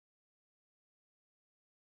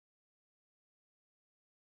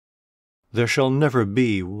there shall never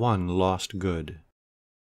be one lost good.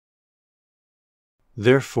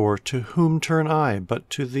 Therefore to whom turn I but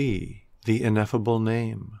to thee, the ineffable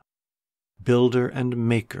name? Builder and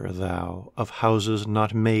maker thou of houses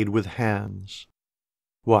not made with hands.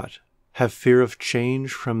 What, have fear of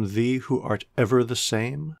change from thee who art ever the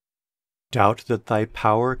same? Doubt that thy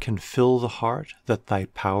power can fill the heart, that thy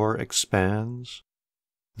power expands?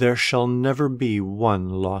 There shall never be one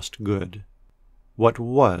lost good. What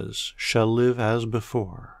was shall live as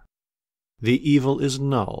before. The evil is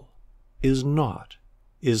null, is naught,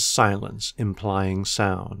 is silence implying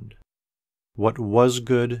sound. What was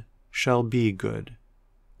good shall be good,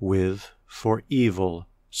 with, for evil,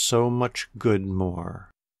 so much good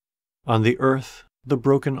more. On the earth the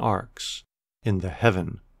broken arcs, in the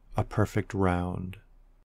heaven a perfect round.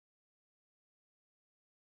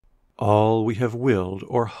 All we have willed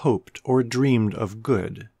or hoped or dreamed of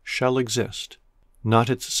good shall exist, not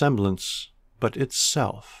its semblance, but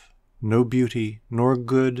itself, no beauty, nor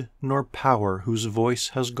good, nor power whose voice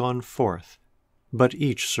has gone forth, but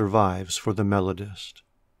each survives for the melodist,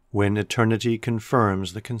 when eternity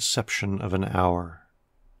confirms the conception of an hour.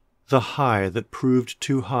 The high that proved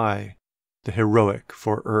too high, the heroic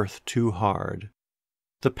for earth too hard,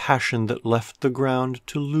 the passion that left the ground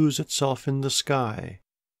to lose itself in the sky,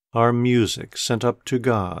 are music sent up to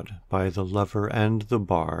God by the lover and the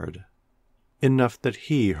bard. Enough that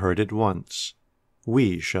he heard it once,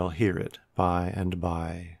 we shall hear it by and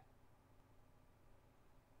by.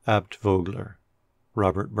 Abt Vogler,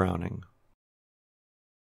 Robert Browning.